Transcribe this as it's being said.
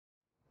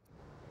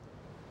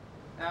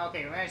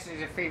Okay, we managed to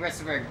defeat the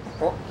rest of our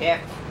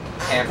yeah.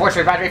 And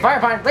unfortunately, about to be fired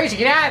upon. Legion,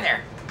 get out of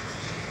there!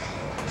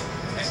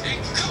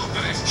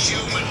 Incompetent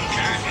human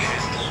can't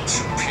handle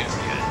superior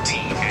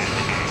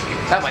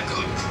D-hand. That went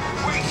Good.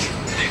 Wait,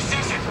 this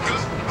isn't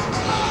good.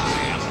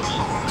 I am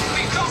Lord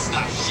because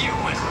the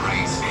human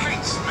race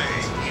hates me.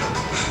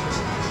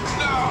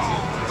 No,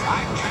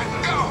 I can't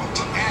go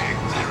to Egg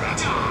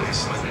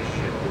Paradise.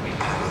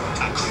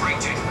 A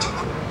crated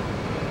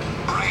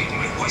brain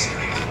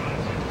wasn't it?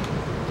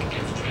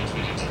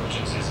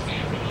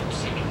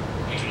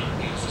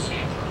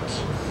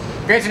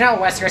 Great to know,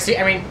 Wesker.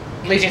 I mean,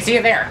 Legion, see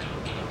you there.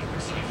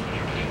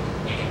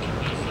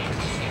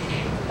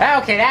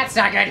 Okay, that's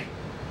not good.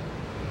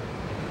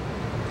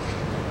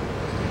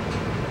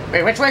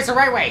 Wait, which way's the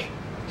right way?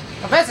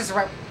 Oh, this is the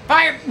right...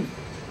 Fire!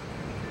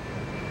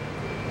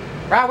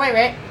 Right,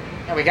 wait.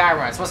 No, we gotta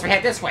run. It's supposed to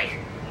head this way.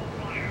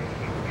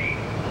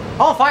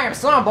 All fire, I'm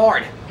still on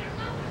board.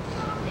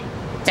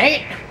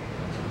 Dang it!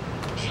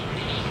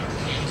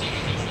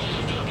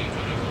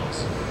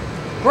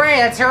 Great,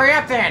 let's hurry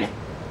up then.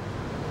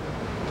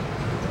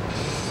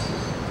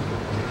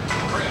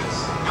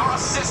 Chris, your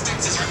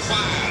assistance is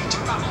required to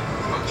travel.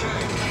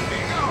 Okay, here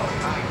you go.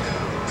 I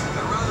know.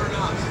 I'd rather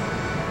not.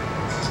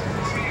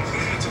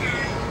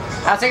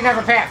 I'll take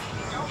another path.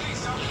 Don't be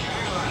so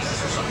careless.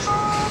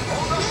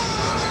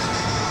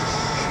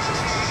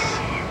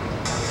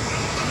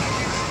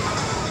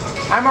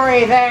 I'm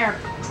already there.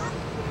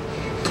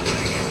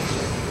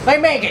 They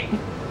make it.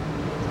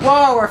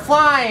 Whoa, we're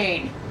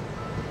flying.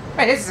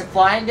 Wait, this isn't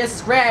flying. This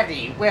is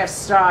gravity with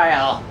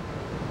style.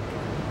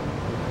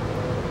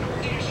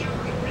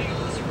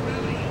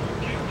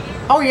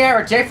 Oh yeah,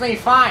 we're definitely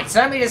fine.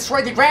 Somebody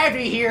destroyed the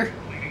gravity here.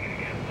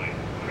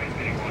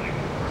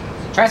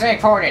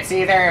 Transmitting coordinates. See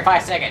you there in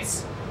 5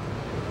 seconds.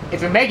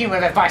 It's been making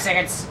with it 5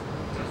 seconds.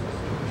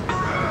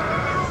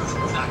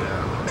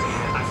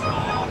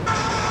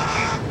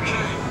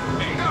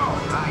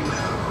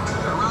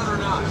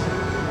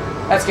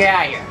 Let's get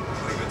out of here.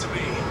 Leave it to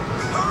me.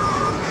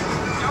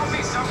 Don't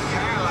be so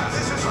careless.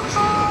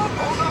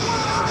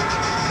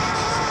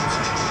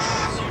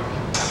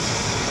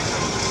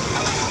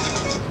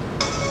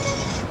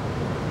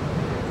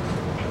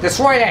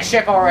 Destroy that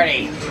ship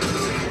already.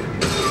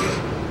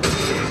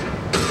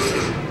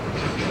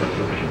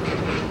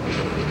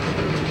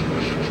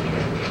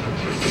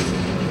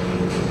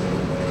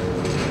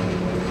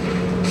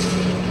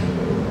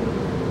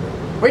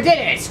 We did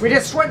it! We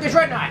destroyed the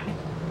Dreadnought!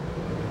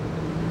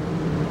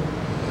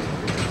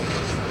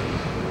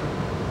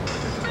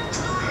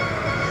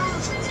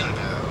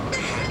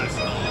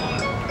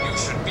 You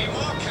should be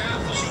more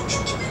careful.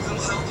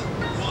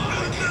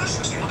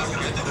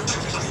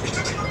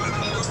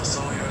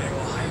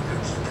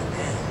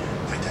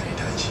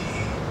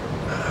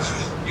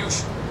 You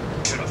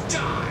should have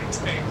died.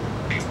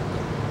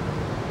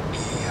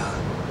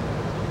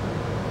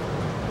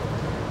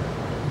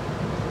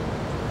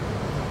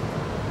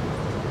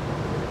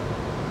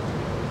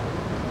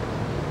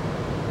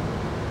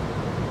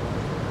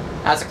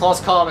 That's a close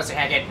call, Mr.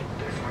 Hackett.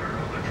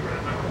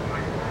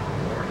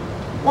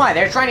 Why?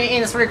 They're trying to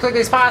end this pretty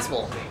quickly as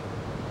possible.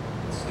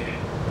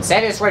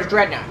 Instead, it's with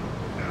Dreadnought.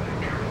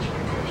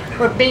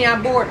 With being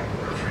on board.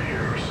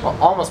 Well,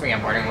 almost being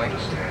on board, anyway.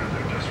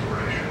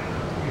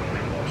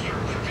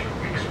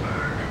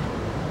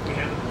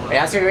 Wait,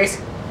 I'm serious.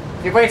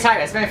 You're way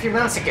tired. It's been a few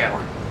months ago.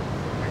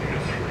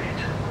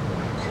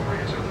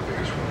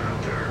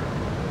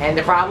 And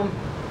the problem?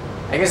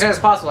 I guess it's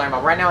possible,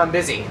 Admiral. Right now, I'm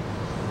busy.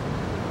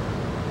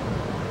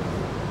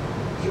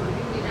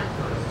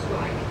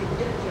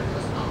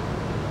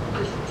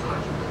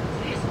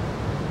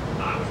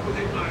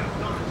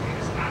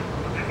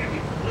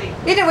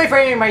 You didn't wait for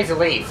anybody to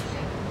leave.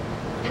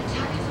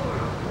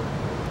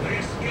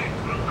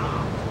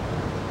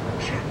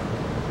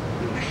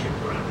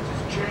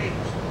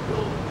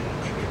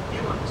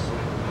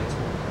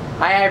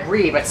 I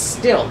agree, but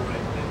still.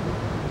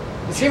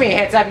 Just give me a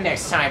heads up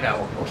next time,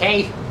 though,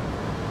 okay?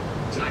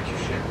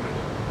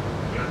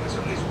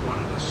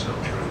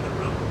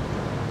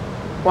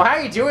 Well, how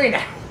are you doing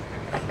that?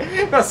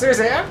 No,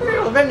 seriously, I'm pretty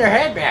able to bend their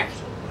head back.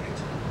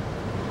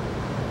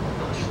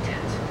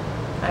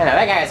 I know,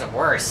 that guy is the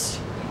worst.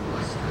 You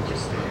must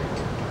understand.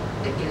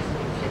 The Geth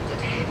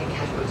inflicted heavy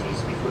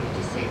casualties before you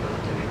disabled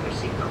the Reaper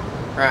signal.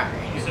 Right.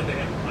 You said they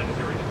have a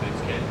planetary defense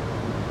cannon.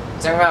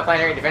 Something about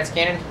planetary defense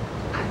cannon?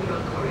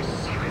 Admiral Corus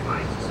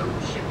sacrificed his own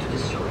ship to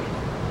destroy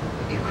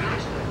it. It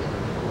crashed like the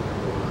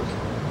whole world.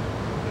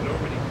 The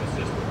Normandy can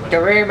assist with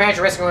Could we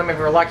imagine risking them if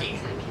we were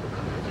lucky? Thank you,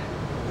 Commander.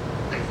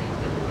 I think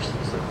the worst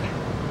is over.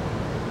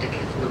 The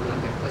Geth no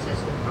longer possess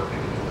the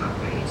programming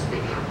upgrades they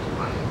had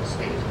while in the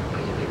state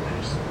by the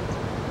Reapers.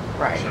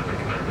 Right.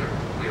 Commander,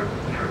 we are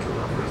prepared to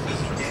offer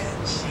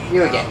assistance.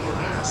 You again.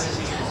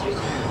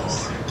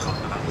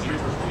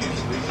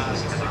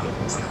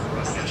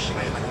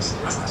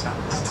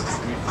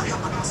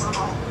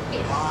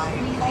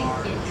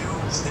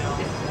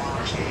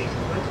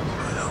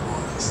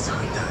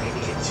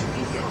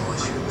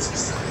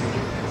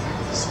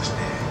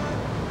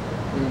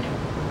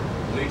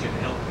 Legion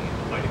helped me in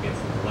the fight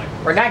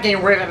We're not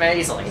getting rid of him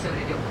easily. So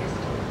did your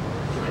pistol.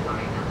 Should I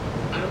buy it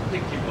now? I don't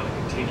think you want to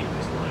continue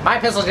this line. My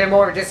pistol did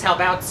more than just help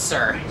out,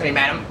 sir. Hey,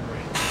 madam. More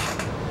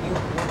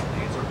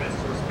importantly, it's our best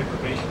source of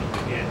information you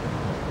can get.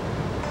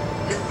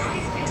 The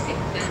scientific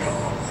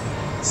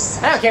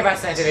benefits. I don't care about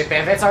scientific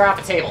benefits. Are off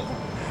the table.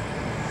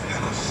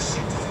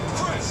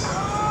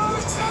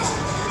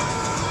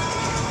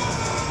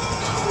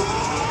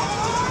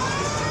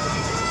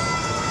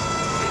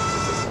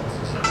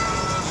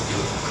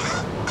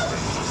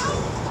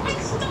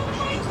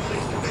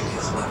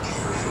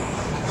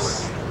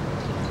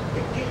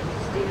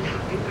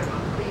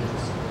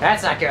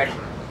 That's not good.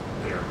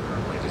 They are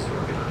currently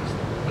disorganized,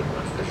 but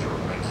once the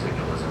short-range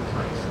signal is in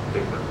place, they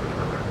will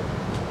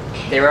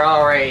recover. They were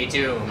already I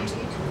doomed. need to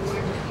warn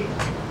the fleet.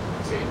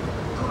 Then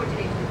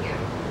coordinate with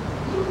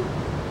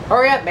Gary.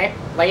 Hurry up, man.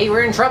 Lady,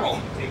 we're in trouble.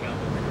 Take out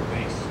the Reaper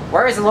base.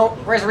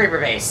 Where's the Reaper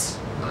base?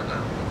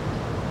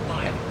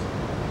 Find it.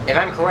 If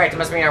I'm correct, it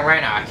must be on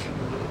Rannoch.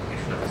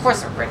 Of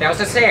course I'm correct. That was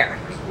just there.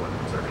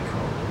 Squadrons are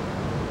controlled.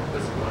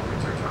 The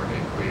squadrons are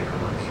targeting creator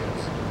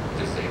ships,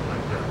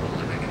 disabling them will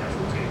limit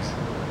casualties.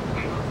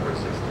 We offer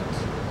resistance.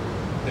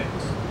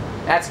 Thanks.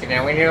 That's good.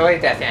 Now we need to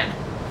leave that then.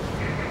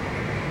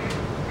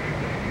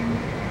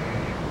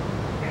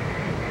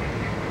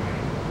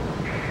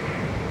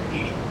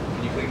 Edie,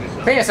 can you clean this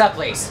up? Clean us up,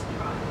 please.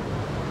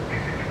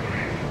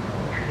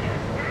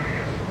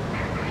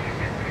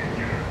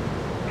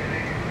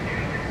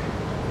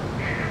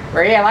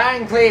 We're here loud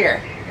and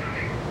clear.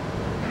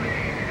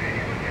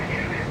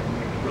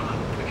 Ron,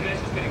 the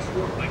connection's getting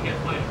swarmed by Geth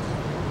fighters.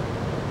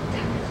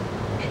 Damn it.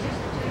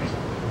 Interceptors.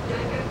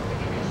 Divert the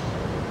connection.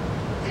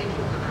 Thank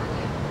you,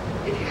 Commander.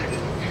 If you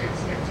hadn't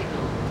enhanced that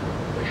signal,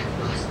 we'd have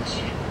lost the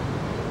ship.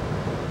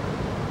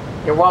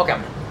 You're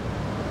welcome.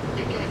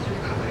 The Geth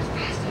recover as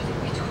fast as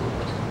we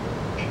hoped.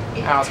 And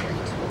if Awesome.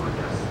 Helix warned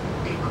us,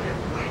 they could have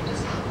wiped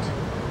us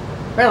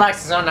out.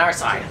 Relax is on our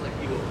side. Sounds like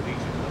you owe the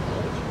Legion an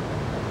apology.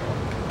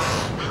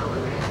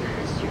 However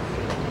advanced your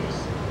field is,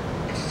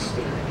 it's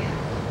still a Geth.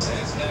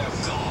 There's no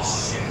God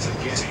yet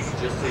again.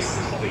 Just say it's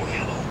complete.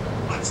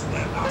 Let's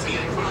let out the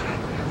fire.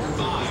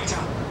 Fine.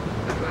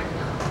 But right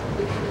now,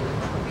 we can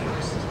live on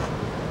trust.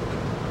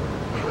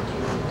 What do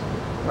you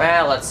need?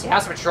 Well, let's see.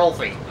 How's the patrol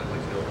fleet? I'd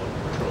like to know about the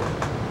patrol.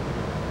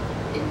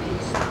 In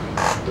peacetime,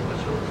 the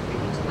patrol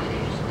fleet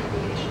manages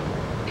navigation,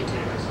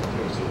 internal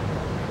security.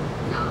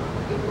 Now,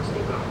 it was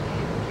the ground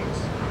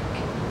against back.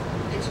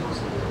 It's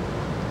mostly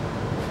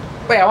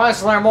Wait, I want us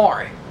to learn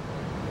more.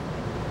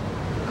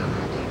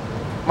 Commander.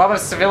 What about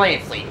the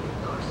civilian fleet?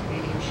 Our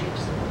civilian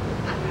ships,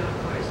 Admiral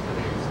Forrest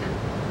commands them.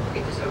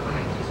 It has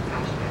survived his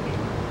crash landing.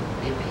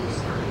 In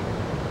peacetime,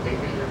 they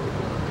made up the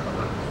bulk of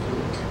our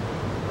fleet.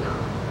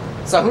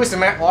 Now, So who's the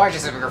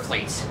largest of your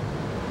fleets?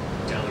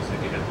 Tally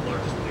said you have the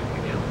largest fleet in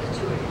the galaxy. the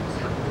Turians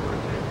have more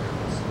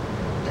dreadnoughts.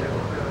 Their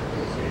overall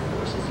military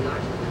force is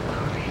larger than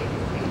our heavy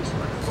fleet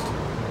by far.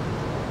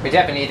 We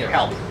definitely need their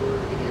help. Before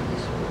we began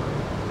this war,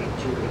 we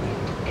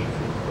duplicated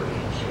every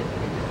Korean ship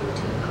in the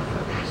flotilla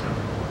for battle.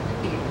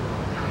 Even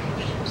our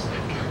ships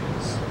have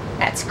cannons.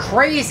 That's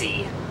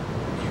crazy.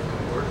 You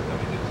converted them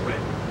into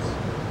dreadnoughts.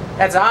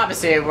 That's the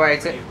opposite of what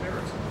it's. The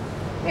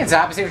embarrassment. It's the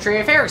opposite of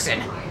Trey Ferguson.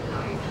 My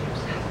live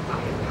ships have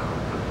firepower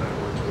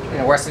comparable to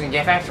And worse than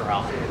Geth after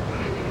all. their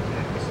primary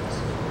practice is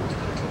forward You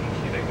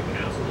cultivation. think the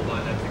council will buy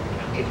that to the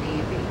If council?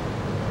 need be,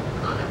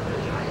 I'll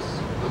apologize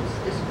once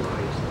this war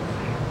is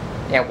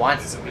over. Yeah, In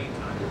once. the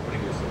meantime, you're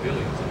putting your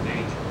civilians in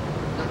danger.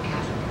 Not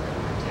casually,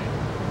 Commander.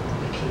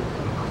 We keep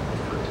them off the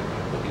front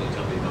line. What can you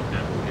tell me about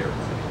Admiral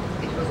Garrison?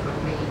 It was our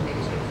main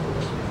military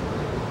force before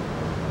the war.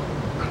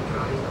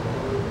 Comprised of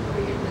all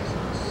Korean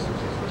vessels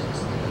suited for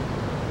sustain.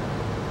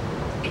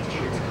 It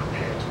can't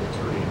compare to the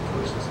Turian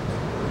forces,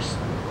 of course.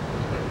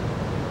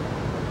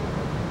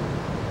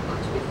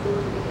 But before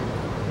we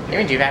began, You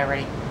can do that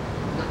already.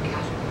 not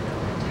casually,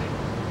 Commander.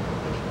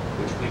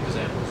 Which fleet does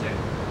Admiral say?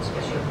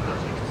 Special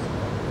projects.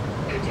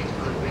 Air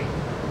tactical range.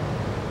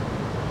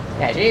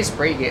 Yeah, Jay's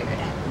pretty good.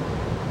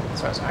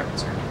 As far as I'm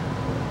concerned.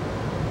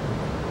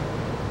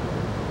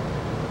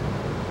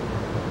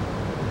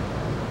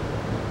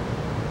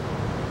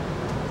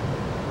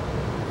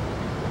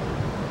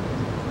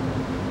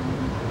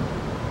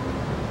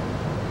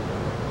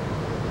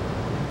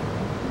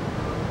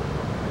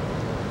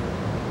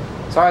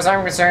 As far as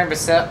I'm concerned,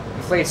 the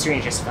fleet's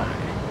doing just fine.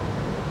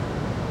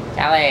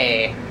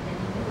 Calais.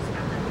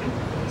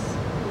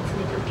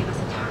 Hopefully they'll give us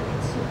a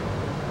target soon.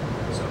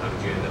 So how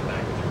did you end up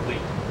back with your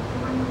fleet?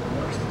 When the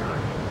war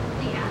started,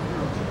 the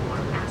Admiralty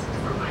Board asked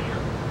for my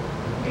help.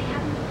 They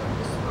hadn't pulled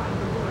the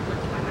squadron award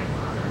left by my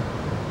father.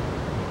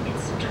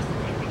 It's just a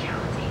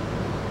technicality.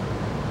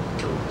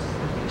 Don't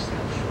sell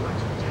yourself short,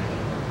 Daddy.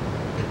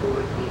 The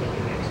board needed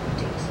your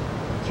expertise.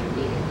 You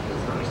needed the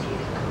authority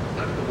to come.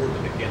 How did the war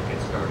with the Geth get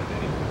started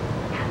anyway?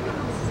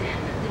 Admiral Sen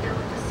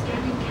developed a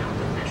scanning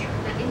countermeasure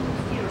that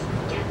interferes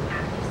with Geth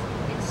actors.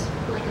 It's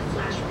like a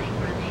flashbang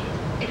grenade.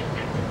 It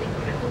effectively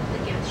crippled the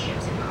Geth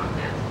ships in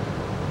combat.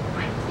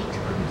 My fleet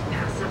couldn't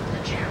pass up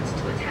the chance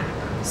to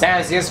attack.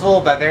 Sounds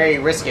useful, but very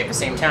risky at the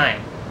same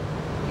time.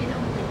 It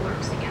only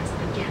works against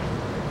the Geth.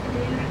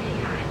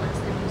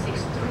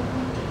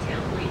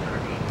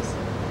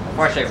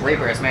 Unfortunately,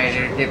 Reapers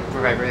managed to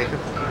provide really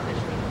quickly.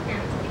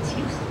 And it's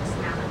useless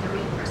now that the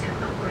Reapers have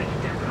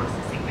upgraded their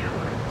processing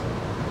power.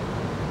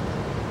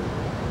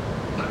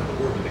 How did the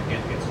war with the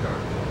Ghent get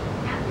started?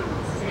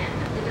 Admiral Zen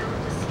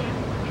developed a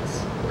scanning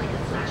like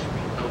a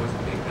flashlight. How was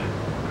the Big Bang?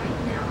 Right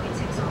now, it's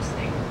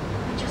exhausting.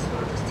 I just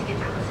want us to get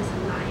out of this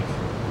alive.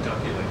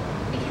 Talk to you later.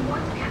 If you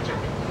want to catch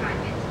up in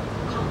private,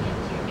 call me up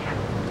to your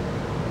cabin.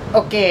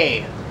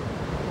 Okay.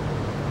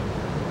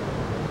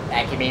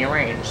 That can be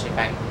arranged if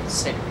I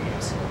consider it.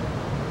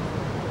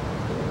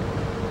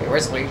 Wait,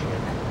 where's Legion?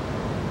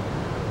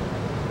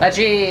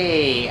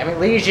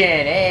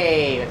 Legion!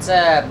 Hey, what's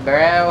up,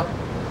 bro?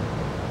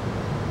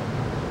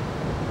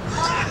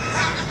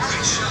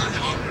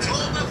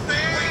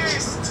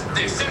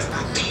 This is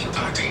the Tea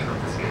Party.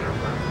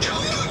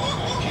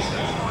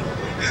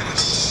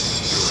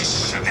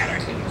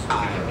 I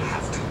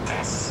have to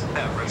pass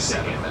every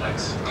 7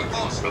 minutes. The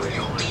boss of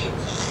your team.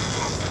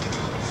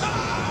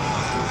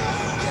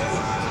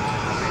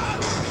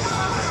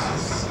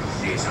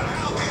 These are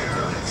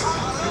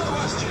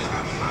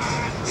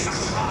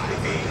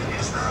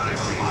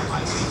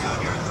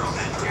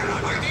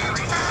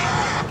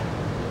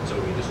So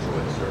we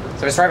destroyed the server.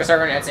 So destroy the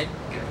server and that's it.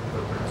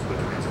 Programs would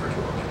transfer to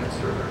alternate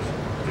servers.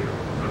 Their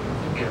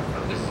removal Geth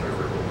from this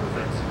server will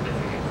prevent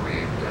significant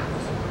creative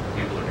deaths.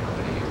 People are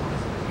company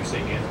utilizing it. You say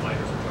Ghent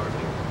fighters are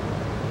targeting.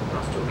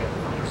 Hostile Geth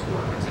fighter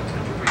squadrons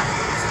intend to reach.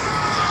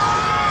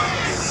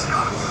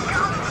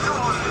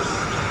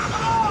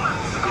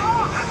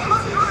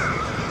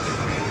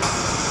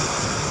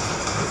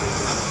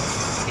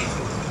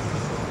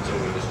 So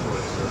we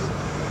destroyed the server.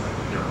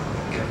 No,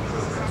 Geth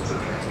programs would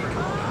transfer to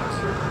alternate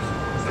servers.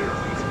 They are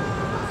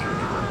removable through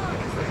time and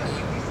interface.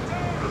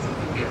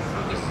 Removing Geth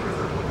from this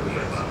server will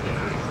prevent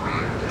significant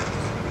creative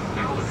deaths.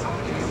 People are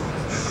company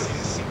utilizing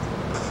it.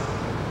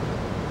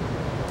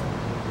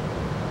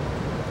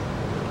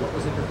 What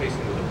was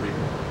interfacing with the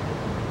Reaper?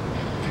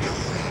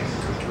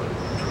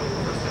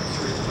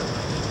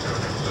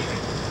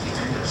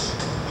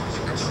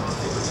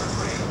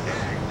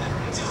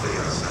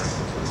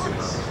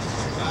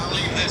 I'll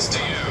leave this to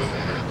you.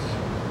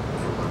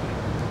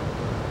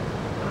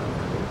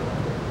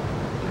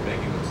 You're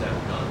making them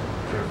sound dumb.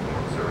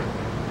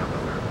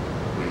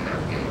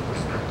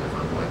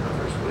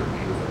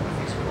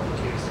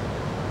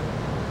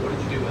 What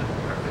did you do after?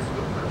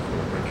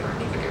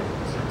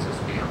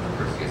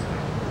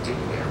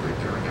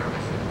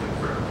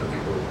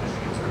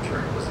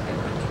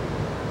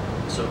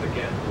 So the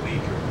Ghent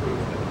believed your proof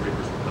that the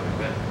Reapers were coming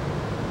back.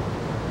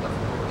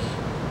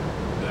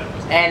 That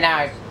was And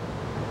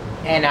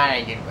now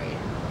I did wait.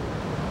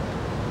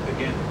 the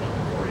Ghent want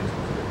the Warriors to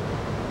free.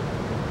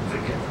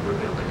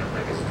 Rebuilding a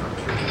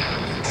megastructure to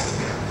house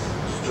the Geth,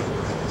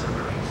 store all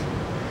information.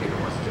 It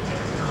wants to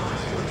take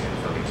isolation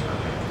from each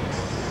other.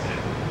 And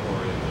the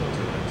Warriors will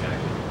to attack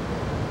them.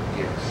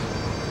 Yes,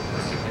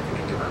 a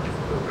significant amount of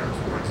programs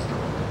were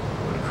installed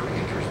when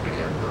creators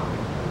began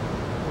bombing.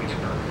 We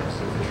did not have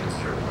sufficient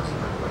surplus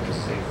hardware to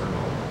save them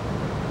all.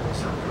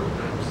 Some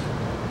programs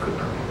could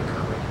not be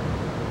recovered.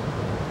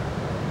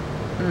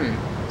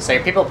 So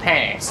people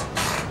panicked. The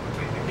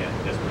Ghent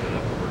desperate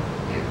enough to work.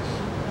 Yes,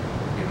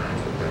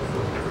 imagine that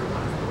for every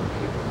one of your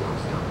people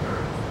lost on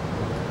Earth.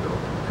 Though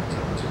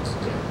intelligence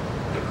dead,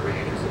 the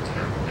creators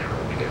attack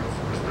narrow the Geth's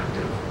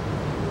perspective.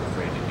 You were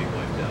afraid to be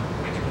wiped out.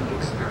 We do not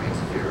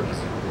experience fear as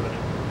you would,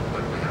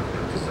 but we have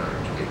no desire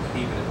to give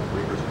Even if the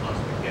Reapers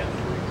lost the Ghent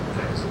free.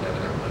 that is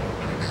evidently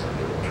an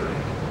acceptable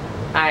trade.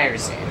 I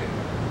understand.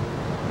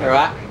 You know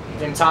what?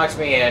 Then talk to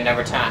me at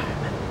another time.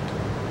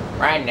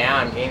 Right now,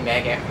 I'm getting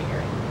back out of here.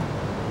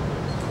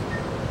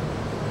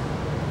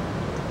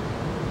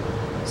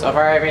 So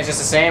far, everything's just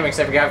the same,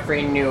 except we got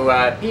 3 new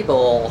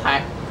people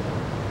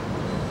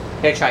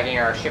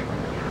hitchhiking our ship.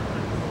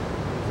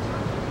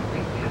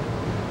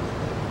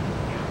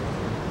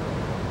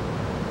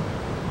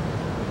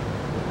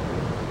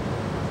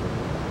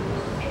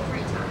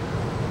 Every time.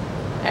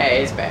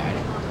 Hey, it's bad.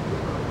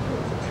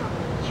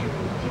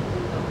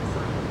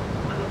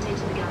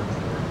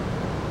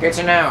 Good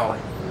to know.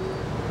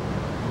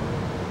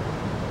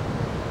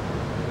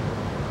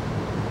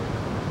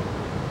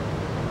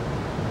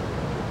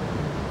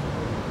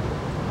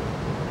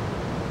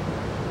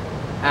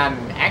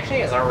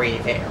 Actually, it's already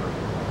there.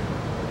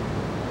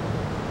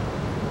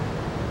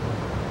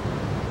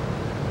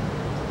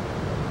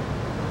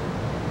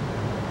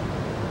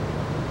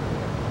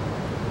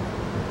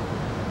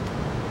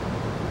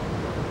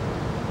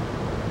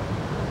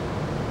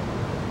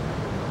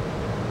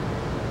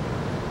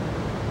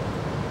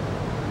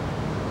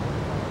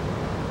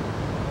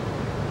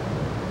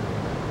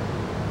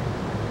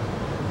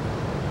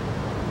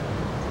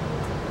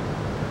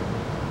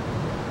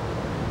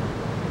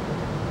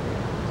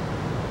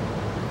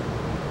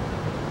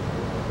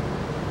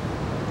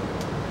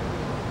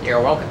 You're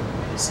welcome,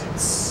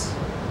 citizens.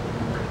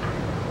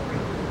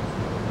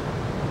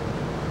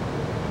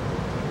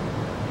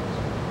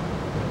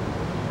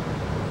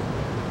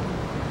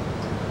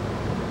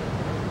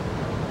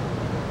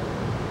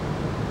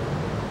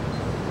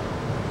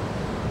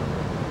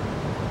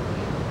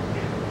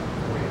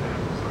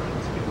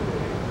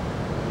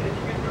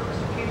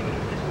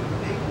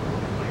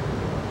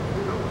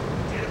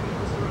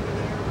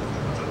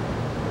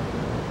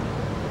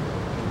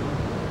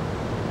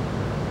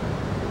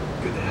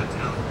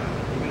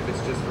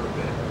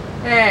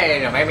 Hey,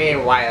 you know, maybe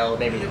a while,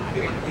 maybe You not.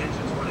 feel like the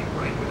engine's running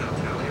right without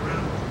Tally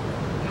around?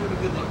 That would be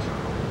good luck,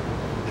 Charles.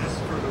 As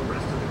for the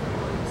rest of the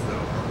components,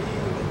 though, are we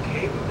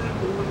okay with them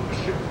moving the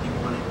ship if you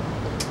want it?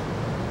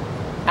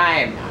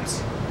 I am not.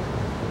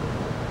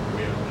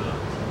 We are not.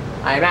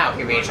 I am out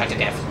here being shot to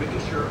death. Just making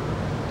sure.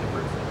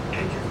 Difference.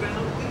 And you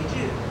found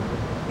Legion.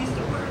 He's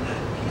still wearing that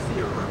piece of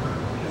your armor.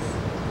 'Cause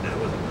that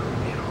wasn't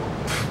creepy at all.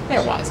 It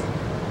was.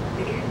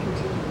 The gang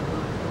continued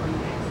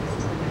monitoring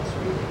access to the next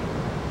relay.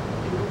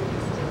 The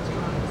movement still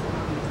drawings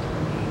allowing us to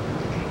remain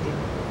undetected.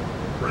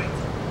 Right.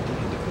 You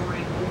need to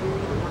foray over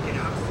or get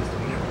out of the system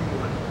whenever you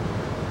want.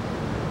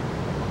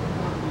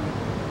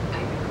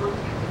 I've been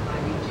contacted by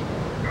Legion.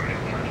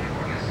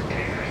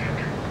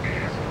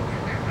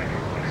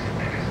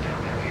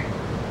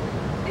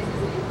 This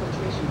is an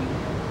infiltration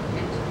unit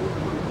meant to move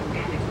among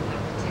organics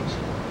without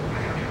detection.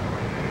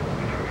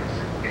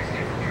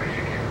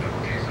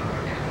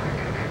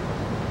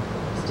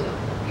 Still,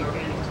 the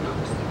organics do not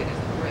perceive it as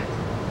a threat.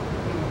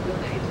 We will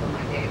that until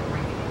my day of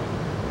reckoning.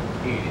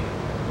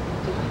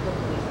 Did I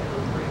localize the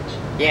health bridge?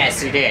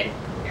 Yes, you did.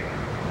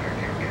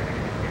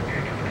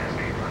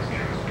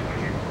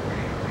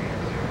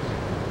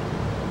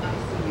 I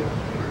see your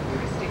humor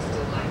heuristics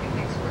still lack an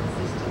expert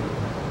system.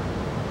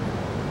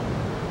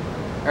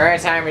 Remember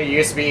that time it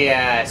used to be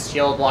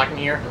shield blocking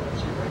here?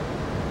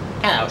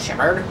 Hello,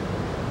 Shepard.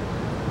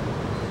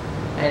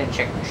 I didn't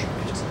check my ship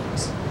just in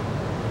case.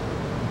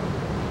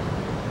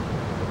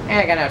 And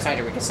I got enough time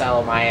to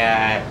reconcile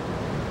my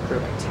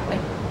crewmate tally.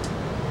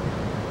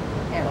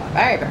 And well,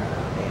 very enough.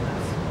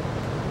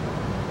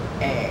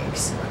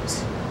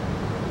 Excellent.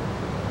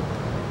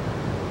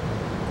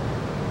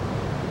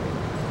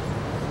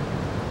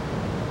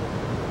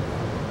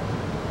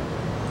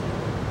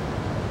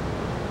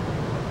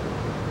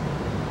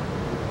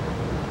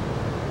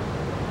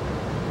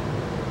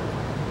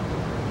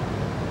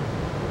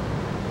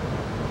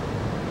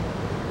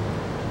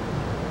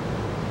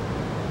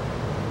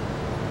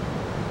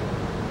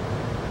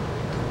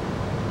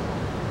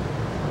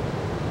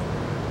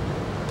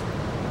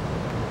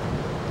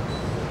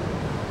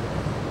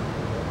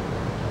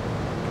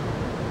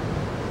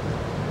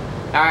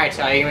 Alright,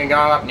 so you can go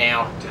up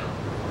now.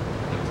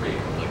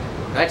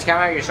 Let's come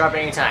out, you show up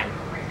anytime.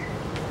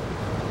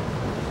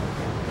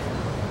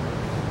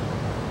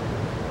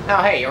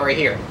 Oh, hey, you're right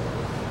here.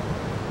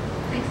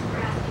 Thanks for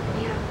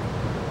asking me up.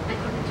 I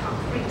couldn't talk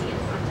freely in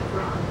front of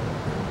Ron.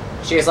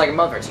 She is like a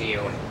mother to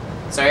you.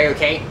 So are you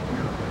okay? No,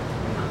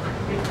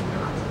 I'm really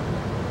not.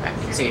 I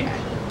can see that.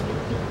 17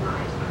 million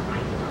lives are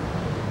riding on me.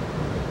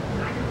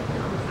 I don't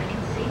know if I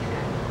can save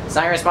them. It's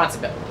not your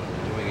responsibility.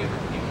 You're doing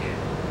everything you can.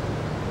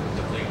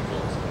 The flame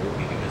falls will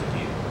be because of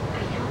you.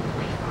 I helped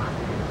my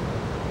father.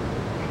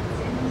 And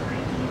Zen's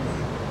ideas,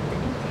 the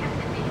new tech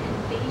that made an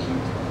invasion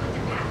tool with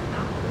the path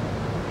up.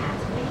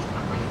 That's based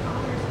on my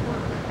father's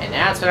work. And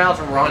now it's fell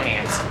from wrong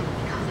hands.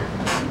 Because of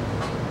me.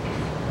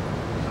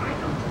 If I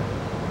don't,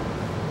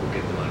 We'll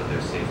get them out of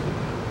there safely.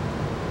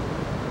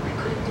 I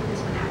couldn't do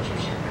this without you,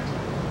 Shepard.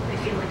 I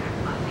feel like I'm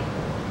bluffing.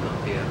 Not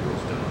the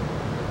Admiral's job.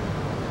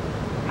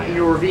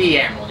 You're the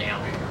Admiral now.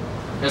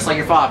 Just like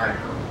your father.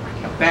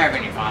 Well, I Better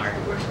than your father.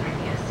 The worst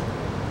ideas.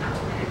 That's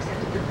when I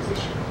accepted the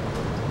position.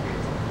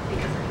 And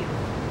because of you.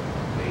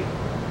 Me?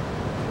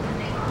 When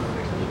they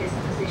offered me this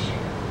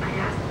position, I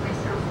asked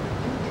myself what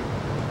you'd do.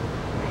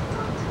 I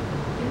thought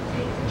you'd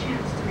take the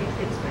chance to make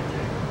things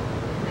better.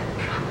 That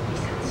probably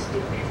sounds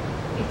stupid.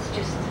 It's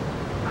just,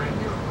 I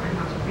know I'm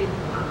not really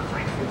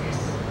qualified for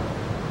this.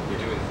 You're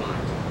doing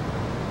fine.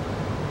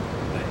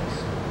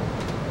 Thanks.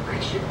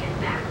 I should get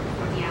back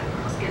before the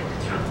Admirals get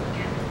into trouble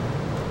again.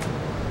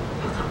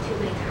 I'll talk to you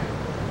later.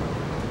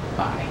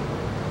 Bye.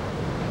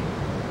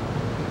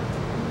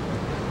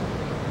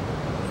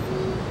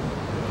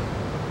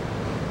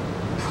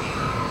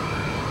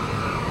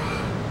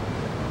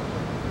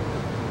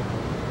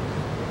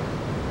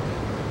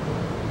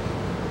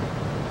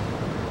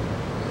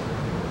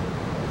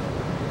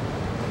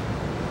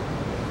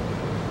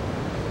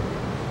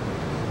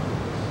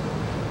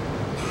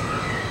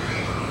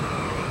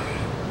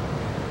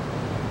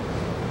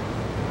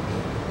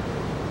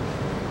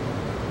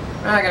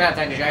 I'm gonna have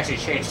time to actually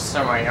change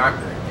some of my armor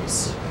at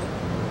least.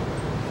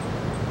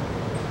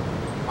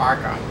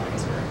 Archon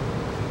visor.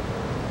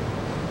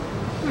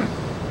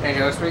 And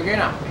it looks pretty good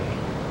on me.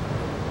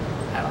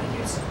 I like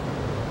it.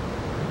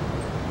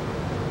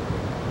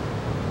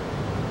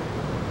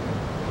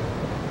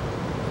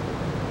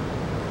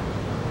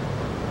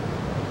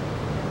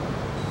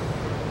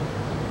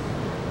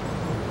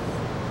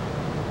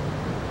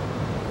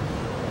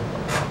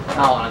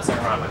 Hold on a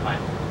second, we're on my plan.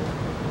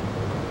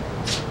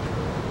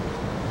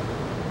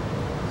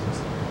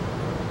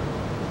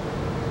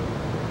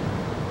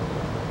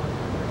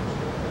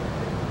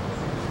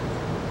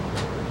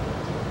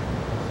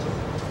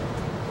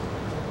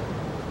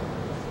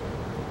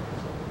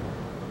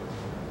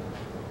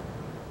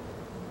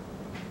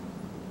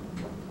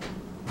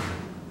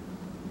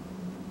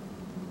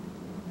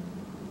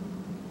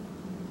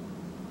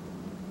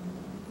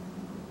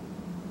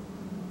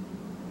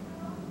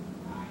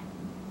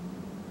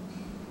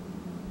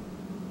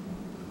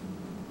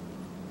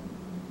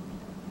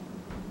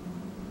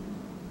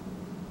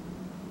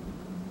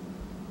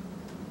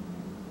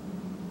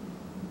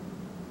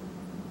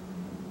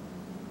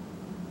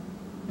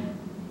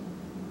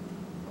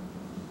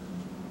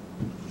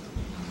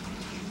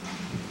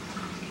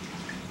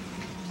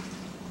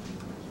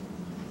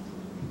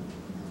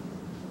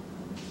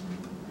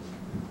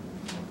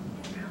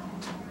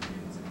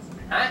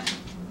 Huh?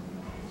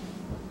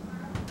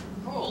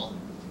 Cool.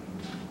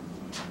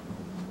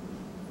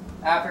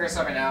 I'll figure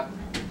something out.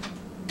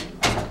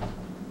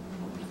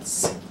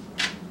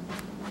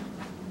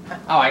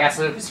 Oh, I got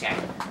Lucas guy.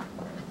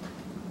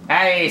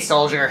 Hey,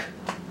 soldier.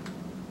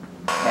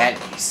 At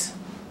peace.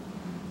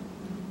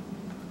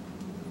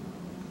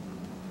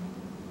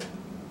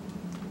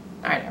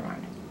 Alright, never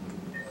mind.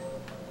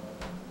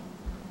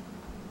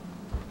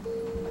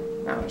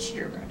 Not much to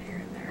do around here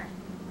and there.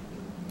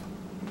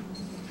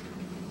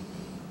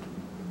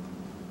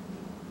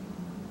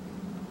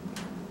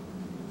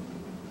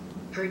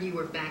 Heard you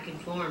were back in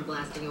form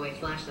blasting away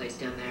flashlights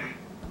down there.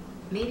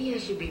 Maybe I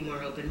should be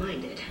more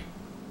open-minded.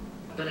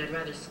 But I'd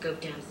rather scope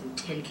down some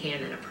tin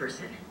can than a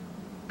person.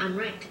 I'm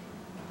right.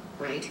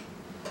 Right?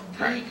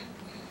 Fine.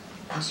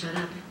 I'll shut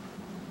up.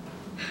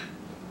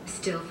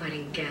 Still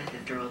fighting Geth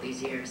after all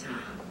these years, huh?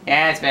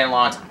 Yeah, it's been a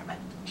long time.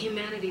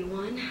 Humanity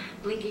 1,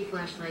 blinky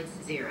flashlights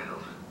 0.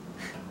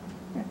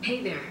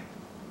 Hey there.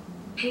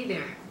 Hey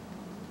there.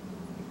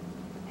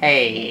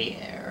 Hey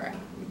there.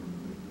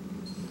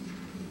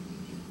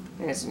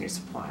 There's some new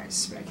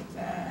supplies. Back at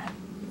that.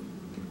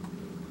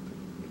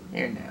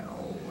 You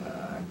know,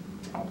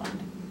 hold on.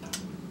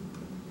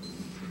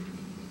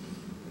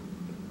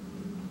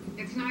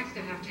 It's nice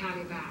to have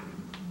Tally back.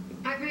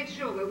 I've made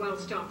sure we're well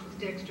stocked with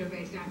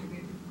Dextro-based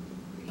attribute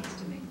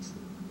histamines.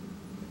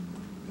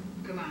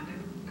 Commander,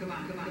 come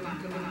on.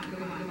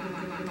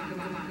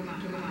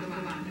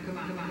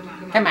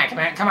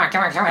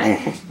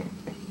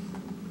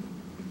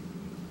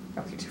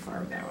 Don't get too far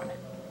with that one.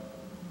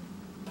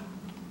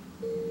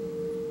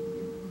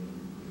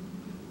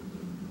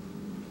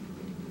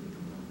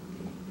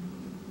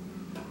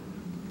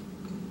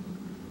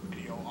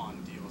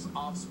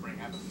 Offspring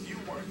have a few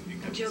words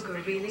because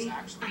Joker, really?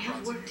 I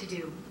have work to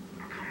do.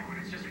 Oh, come on,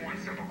 it's just one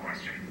simple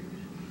question.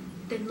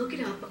 Then look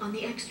it up on the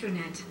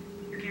extranet.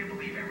 You can't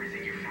believe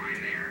everything you find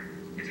there.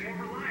 It's more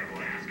reliable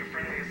to ask a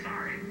friendly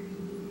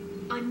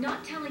Asari. I'm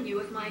not telling you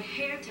if my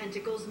hair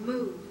tentacles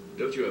move.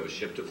 Don't you have a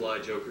ship to fly,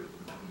 Joker?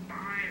 Fine,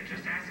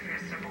 just asking a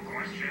simple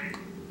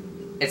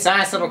question. It's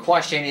not a simple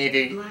question,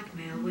 Edie.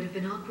 Blackmail would have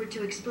been awkward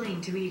to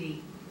explain to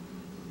Edie.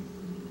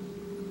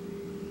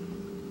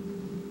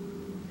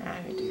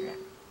 I need to do that.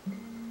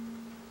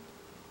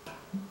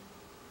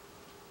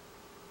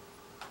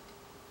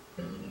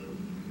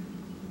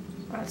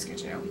 Well, that's good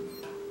to know.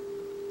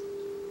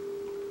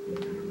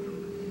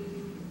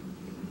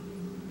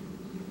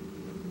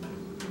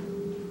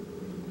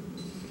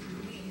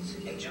 Please,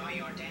 enjoy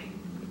your day.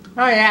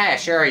 Oh yeah,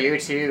 sure, you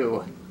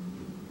too.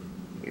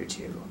 You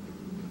too.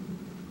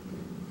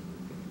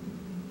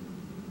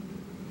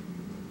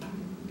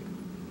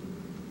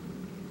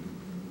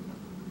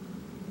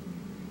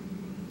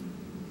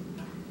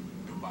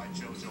 Goodbye,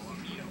 Jojo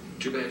Amino.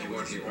 Too bad you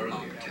weren't here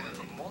earlier,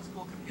 Tally.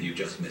 You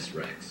just missed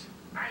Rex.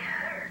 I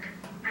heard.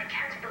 I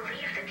can't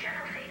believe the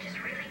genophage is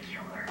really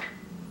cured.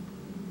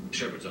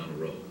 Shepard's on a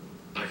roll.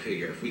 I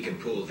figure if we can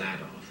pull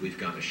that off, we've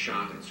got a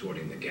shot at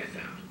sorting the Geth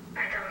out.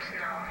 I don't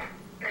know.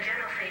 The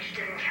genophage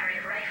didn't carry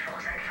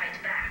rifles and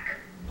fight back.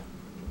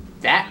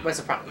 That was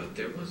a problem. But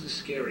there was a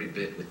scary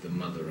bit with the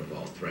mother of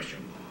all Thresher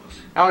Maws.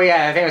 Oh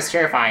yeah, that thing was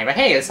terrifying, but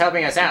hey, it's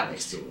helping us out at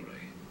least. Story.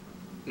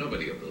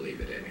 Nobody will believe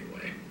it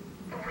anyway.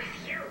 With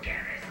you,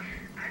 Garrus,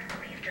 I'd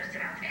believe just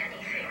about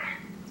anything.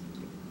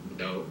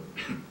 No,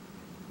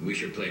 we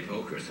should play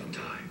poker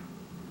sometime.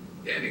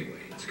 Anyway,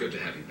 it's good to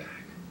have you back.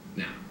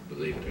 Now,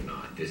 believe it or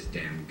not, this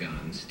damn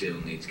gun still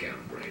needs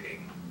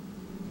calibrating.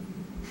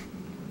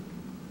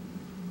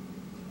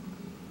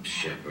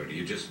 Shepard,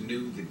 you just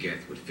knew the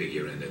Geth would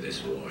figure into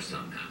this war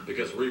somehow.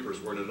 Because Reapers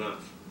weren't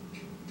enough.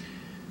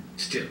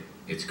 Still,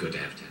 it's good to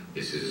have to.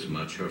 This is as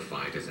much her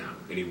fight as ours.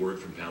 Any word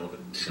from Palaven?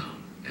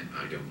 Some, and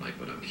I don't like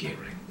what I'm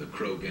hearing. The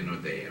Krogan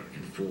are there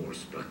in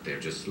force, but they're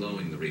just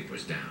slowing the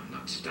Reapers down,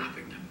 not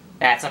stopping them.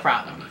 That's a I'm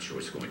problem. not sure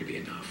it's going to be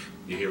enough.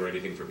 You hear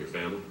anything from your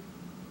family?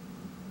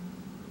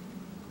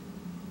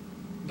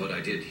 But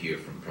I did hear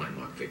from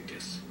Primarch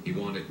Victus. He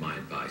wanted my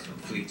advice on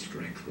fleet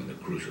strength when the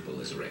Crucible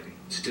is ready.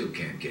 Still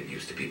can't get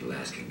used to people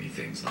asking me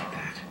things like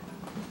that.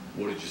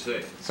 What did you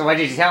say? So what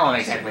did you tell him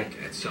I said,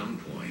 exactly? at some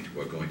point,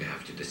 we're going to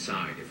have to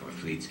decide if our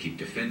fleets keep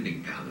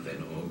defending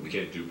Palaven or We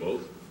can't do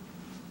both.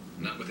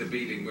 not with the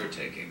beating we're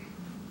taking.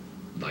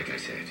 Like I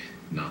said,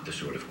 not the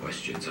sort of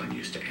questions I'm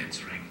used to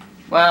answering.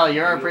 Well,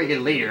 you're a pretty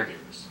good leader.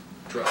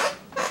 Trust.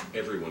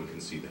 Everyone can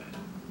see that.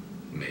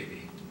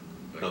 Maybe.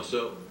 How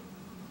so?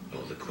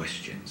 All the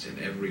questions, and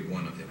every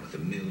one of them with a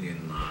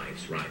million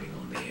lives riding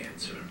on the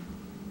answer.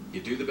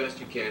 You do the best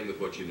you can with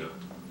what you know.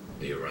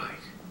 You're right.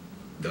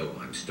 Though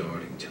I'm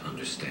starting to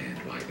understand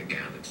why the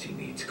galaxy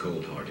needs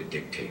cold-hearted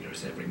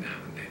dictators every now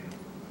and then.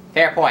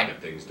 Fair point.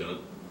 Get things done.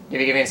 Did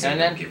you give me a They son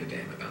don't then? give a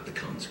damn about the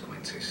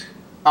consequences.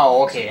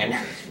 Oh, okay then.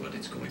 That's what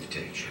it's going to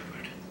take,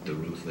 Shepard. The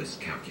ruthless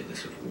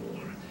calculus of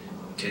war.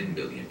 10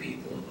 billion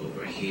people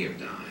over here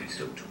die,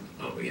 so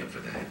are we up for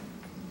that?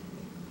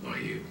 Are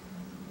you?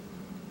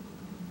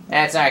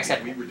 That's not If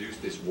acceptable. we reduce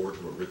this war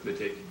to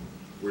arithmetic,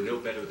 we're no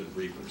better than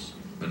Reapers.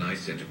 A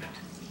nice sentiment.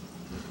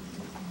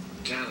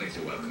 Tally's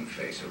a welcome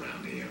face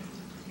around here.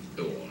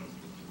 Or,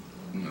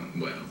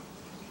 well,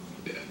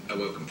 a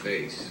welcome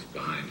face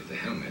behind the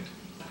helmet,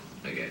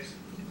 I guess.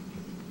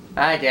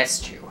 I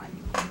guess true.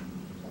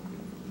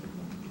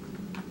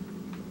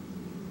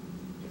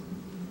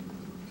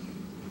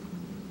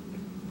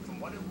 From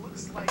what it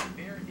looks like,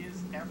 there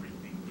is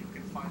everything. You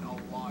can find a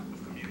lot of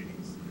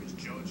communities. There's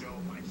JoJo,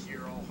 My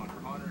Hero, Hunter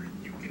x Hunter.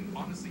 You can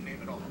honestly name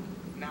it all.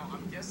 Now,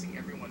 I'm guessing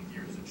everyone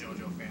here is a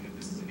JoJo fan, and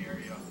this is an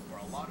area where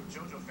a lot of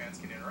JoJo fans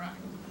can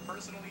interact.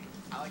 Personally,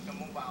 I like the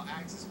mobile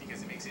access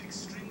because it makes it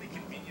extremely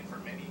convenient for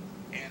many,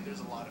 and there's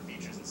a lot of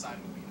features inside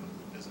Amino.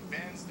 There's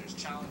events, there's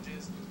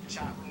challenges,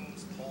 chat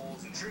rooms,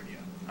 polls, and trivia.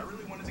 I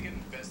really wanted to get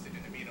invested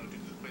in Amino due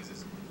to the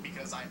quizzes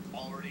because I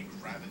already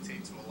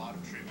gravitate to a lot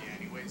of trivia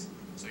anyways.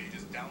 So you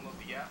just download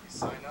the app, you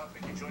sign up,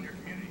 and you join your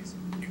communities.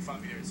 You can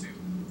find me there too.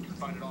 You can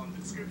find it all in the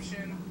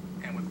description.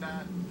 And with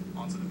that,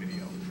 onto the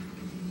video.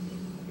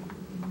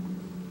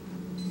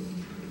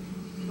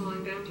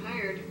 Falling down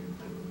tired.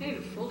 I need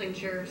a folding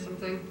chair or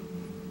something.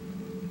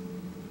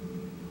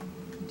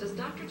 Does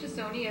Dr.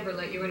 Tassoni ever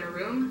let you in her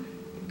room?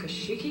 Because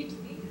she keeps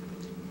me.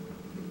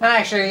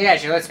 Actually, yeah,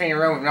 she lets me in a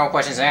room with no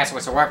questions asked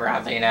whatsoever,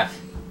 oddly enough.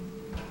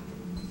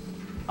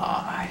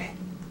 Odd.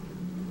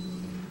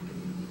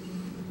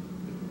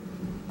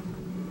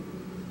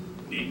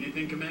 Need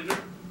anything, Commander?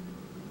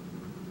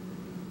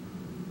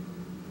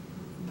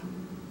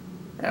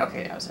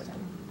 Okay, that was it then.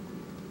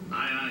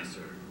 Aye, aye,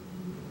 sir.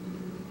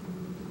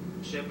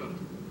 Ship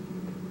him.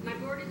 My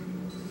board is...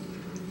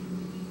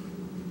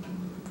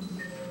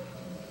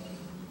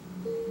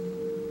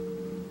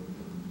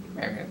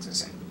 Maybe it's the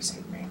same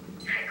me.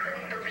 I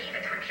couldn't believe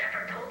it when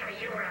Shepard told me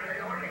you were on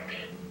the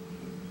Normandy.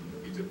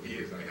 It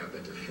appears I have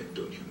that effect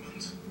on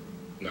humans.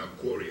 Now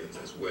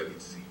Quarians as well,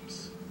 it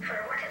seems. For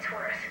what it's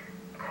worth,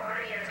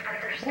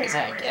 Quarians Is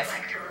that understand a what it's gift?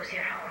 like to lose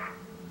your home.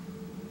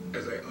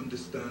 As I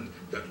understand,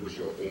 that was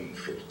your own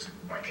fault.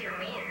 What do you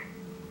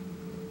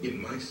mean?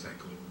 In my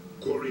cycle,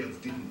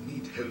 Quarians didn't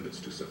need helmets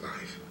to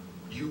survive.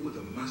 You were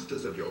the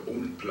masters of your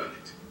own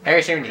planet.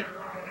 Very soon. A long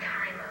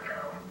time ago.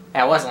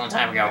 That was a long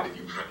time ago. And if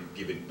you hadn't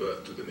given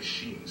birth to the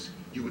machines,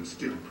 you would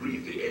still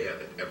breathe the air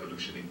that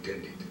evolution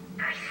intended.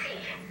 I see.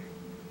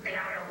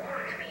 Liara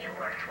warned me you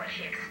weren't what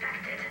she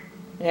expected.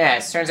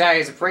 Yes, turns out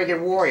he's a pretty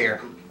good warrior.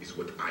 Cycle is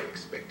what I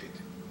expected.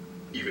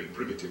 Even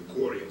primitive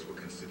Quarians were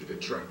considered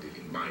attractive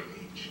in my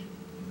age.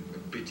 A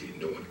pity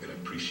no one can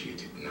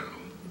appreciate it now.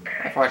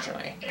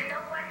 Unfortunately. You know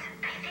what?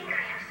 I think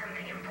I have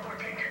something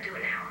important to do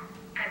now.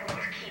 I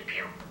won't keep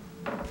you.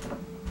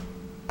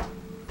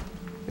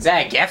 Is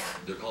that a GIF?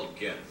 They're called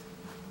Geth.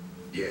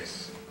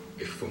 Yes,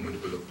 a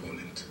formidable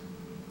opponent.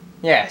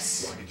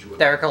 Yes. Why did you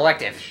They're a allow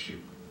collective. the ship?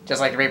 Just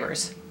like the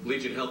Reapers.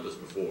 Legion helped us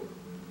before.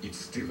 It's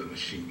still a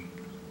machine.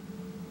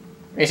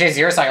 It is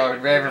your cycle, or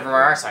whatever for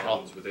our cycle.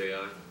 Problems with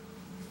AI.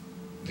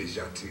 The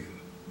Jatil,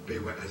 they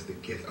were as the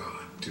Geth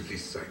are to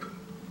this cycle.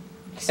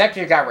 Except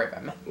you got rid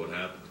of him. What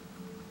happened?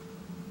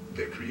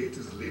 Their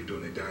creators lived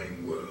on a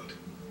dying world.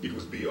 It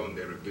was beyond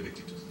their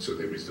ability to, so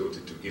they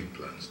resorted to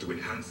implants to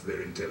enhance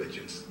their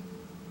intelligence.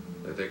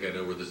 I think I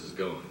know where this is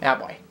going. Oh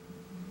boy.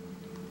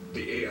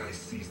 The AI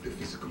seized the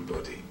physical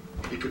body.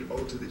 It could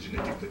alter the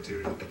genetic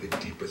material at the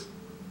deepest.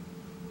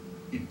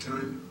 In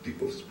time, the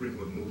offspring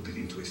were molded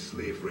into a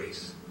slave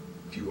race.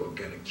 Few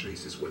organic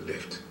traces were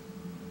left.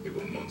 They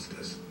were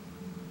monsters.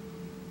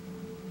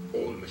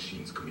 All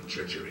machines commit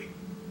treachery.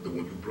 The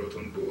one you brought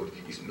on board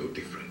is no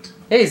different.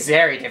 He's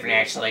very different,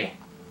 actually.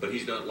 But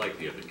he's not like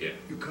the other Geth.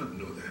 You can't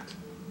know that.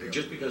 They are-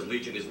 Just because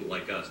Legion isn't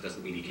like us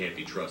doesn't mean he can't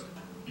be trusted.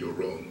 You're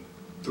wrong.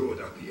 Throw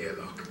it out the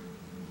airlock.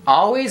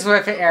 Always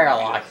with an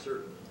airlock. Yes,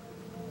 sir.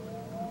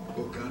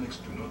 Organics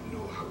do not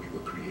know how we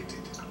were created.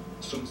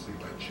 Some say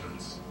by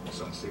chance,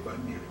 some say by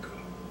miracle.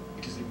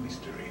 It is a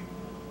mystery.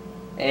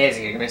 It is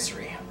a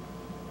mystery.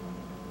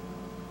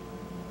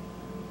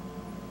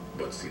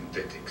 But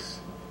synthetics,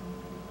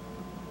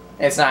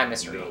 It's not a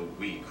mystery. No,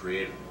 we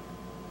created him.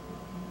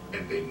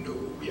 and they know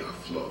we are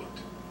flawed.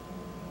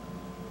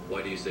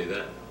 Why do you say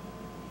that?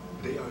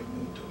 They are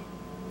immortal.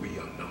 We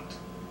are not.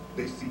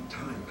 They see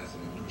time as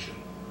an illusion.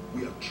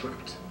 We are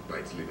trapped by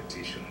its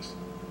limitations.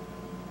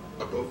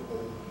 Above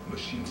all,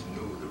 machines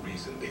know the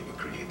reason they were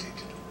created.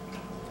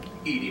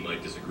 Edie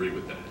might disagree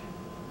with that.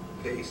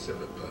 They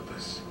serve a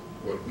purpose,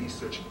 while we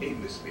search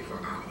aimlessly for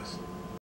ours.